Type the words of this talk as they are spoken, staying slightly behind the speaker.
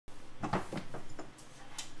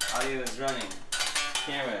Audio is running.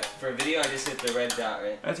 Camera. For video, I just hit the red dot,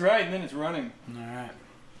 right? That's right, and then it's running. Alright.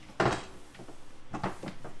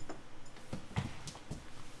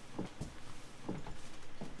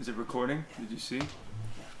 Is it recording? Did you see?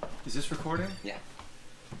 Is this recording? Yeah.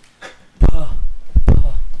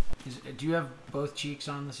 Do you have both cheeks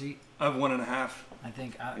on the seat? I have 1.5. I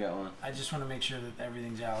think I got one. I just want to make sure that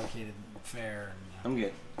everything's allocated fair. And, I'm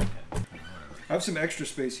good. Okay. I have some extra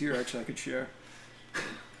space here, actually, I could share.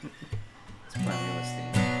 It's prime real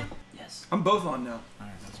estate. Yes. I'm both on now.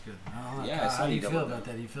 Alright, that's good. Yeah, I saw how do you you feel double about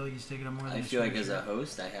down. that? Do you feel like he's taking up more than I his feel like fair as a share?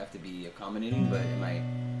 host, I have to be accommodating, but am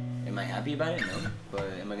I happy about it? No. But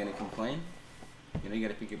am I gonna complain? You know, you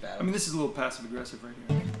gotta pick your battles. I mean, this is a little passive aggressive right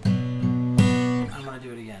here. I'm gonna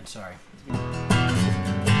do it again. Sorry.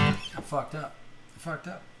 I fucked up.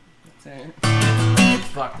 That's it.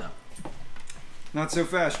 Fucked up. Not so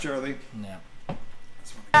fast, Charlie. No.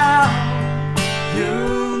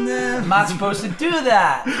 You'll never... I'm not supposed to do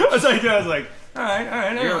that. I was like, all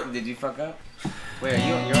right. Did you fuck up? Wait,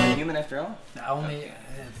 you're only human after all? Only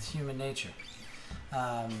it's human nature.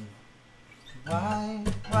 Why?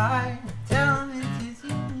 Tell me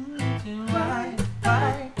why?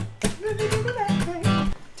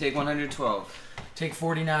 Take 112. Take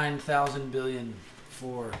 49,000 billion.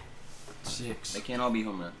 4, 6. They can't all be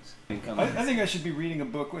home runs. I think I should be reading a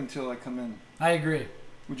book until I come in. I agree.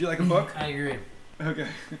 Would you like a book? I agree. Okay.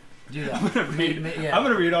 Do that. I'm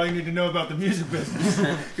gonna read all you need to know about the music business.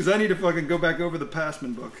 Because I need to fucking go back over the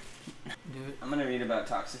Passman book. Do it. I'm gonna read about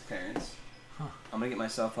toxic parents. Huh. I'm gonna get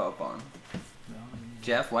myself help on. No.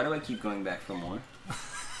 Jeff, why do I keep going back for more?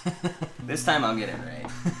 This time I'll get it right.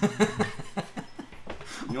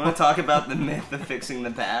 You want to talk about the myth of fixing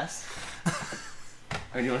the past?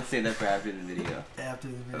 Or do you want to say that for after the video? After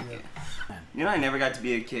the video. Okay. You know I never got to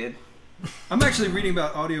be a kid? I'm actually reading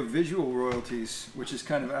about audio-visual royalties, which is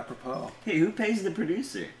kind of apropos. Hey, who pays the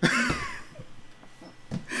producer?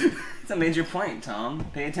 It's a major point, Tom.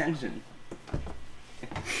 Pay attention.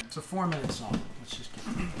 It's a 4-minute song. Let's just get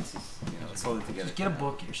it. Let's hold it together. Just get a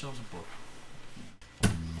book. Get yourselves a book.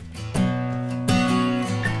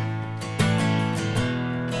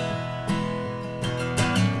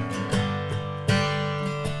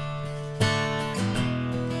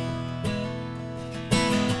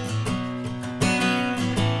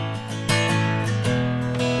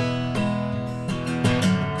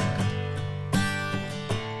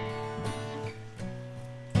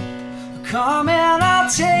 Come and I'll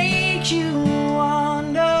take you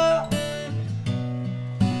under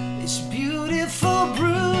this beautiful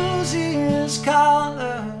bruises,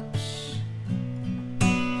 colors.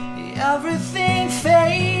 Everything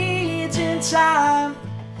fades in time,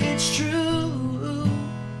 it's true.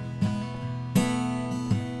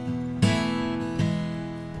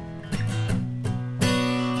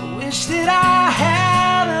 I wish that I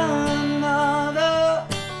had another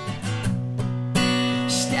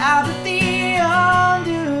stab at the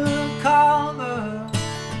undercover.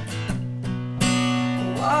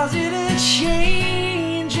 Was it a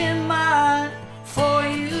change in mind for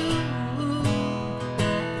you?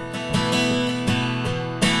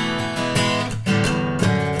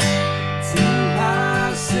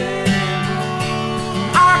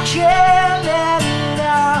 I can't let it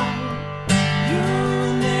out.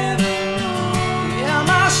 You'll never know. Am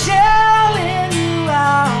I selling you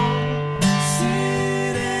out?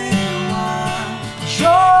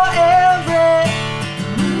 Your every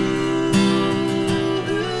move.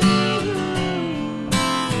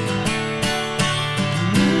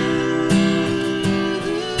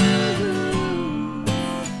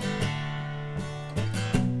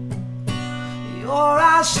 Your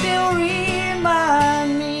eyes still remind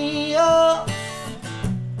me of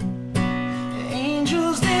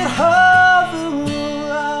angels that hover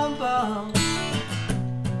above.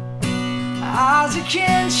 Eyes that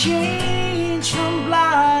can change from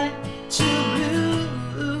blind to blue.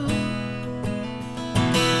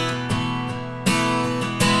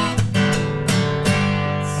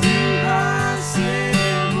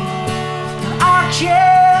 I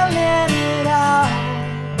can't let it out.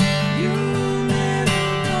 You'll never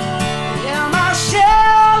know. Am I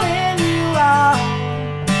selling you out?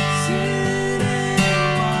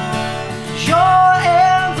 Your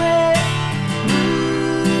every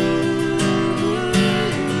move.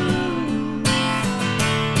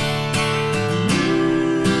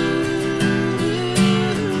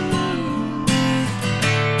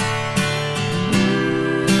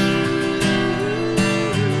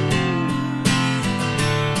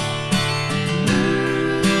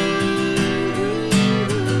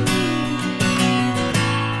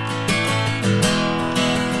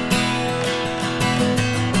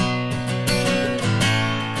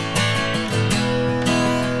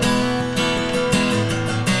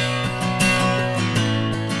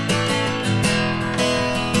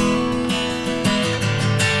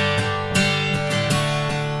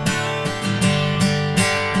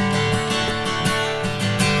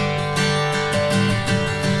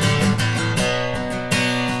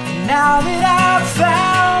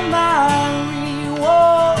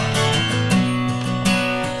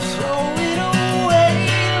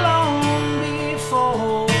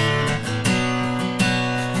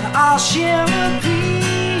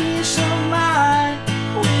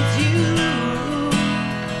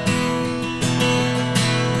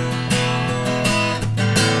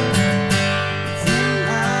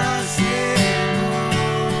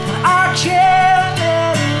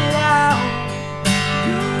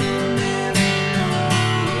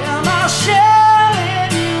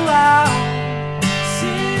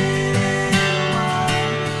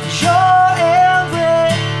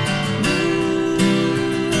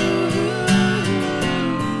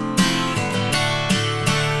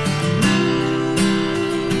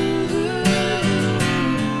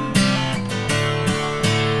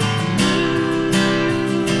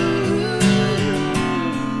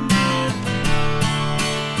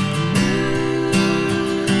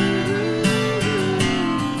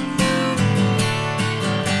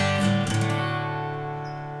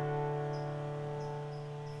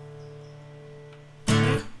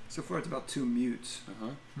 So far, it's about 2 mutes.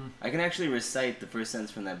 I can actually recite the first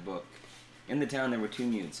sentence from that book. In the town, there were 2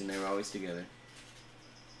 mutes, and they were always together.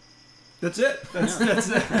 That's it. That's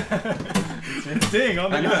it. Ding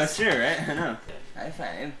on the I know, nuts. that's true, right? I know. High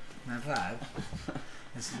five. High five.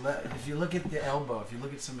 If you look at the elbow, if you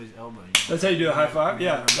look at somebody's elbow, That's how you do a high five?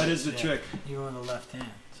 Yeah, that is the trick. Even with the left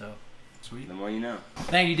hand. So, sweet. The more you know.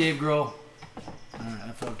 Thank you, Dave Grohl. Alright,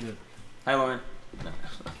 that felt good. Hi, Lauren.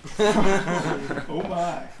 Oh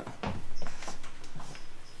my.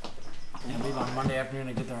 Yeah, leave on Monday afternoon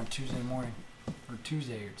and get there on Tuesday morning. Or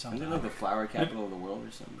Tuesday or something. Isn't it like the flower capital of the world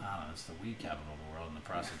or something? I don't know, it's the weed capital of the world and the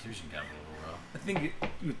prostitution capital of the world. I think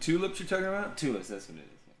with tulips you're talking about? Tulips, that's what it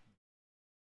is.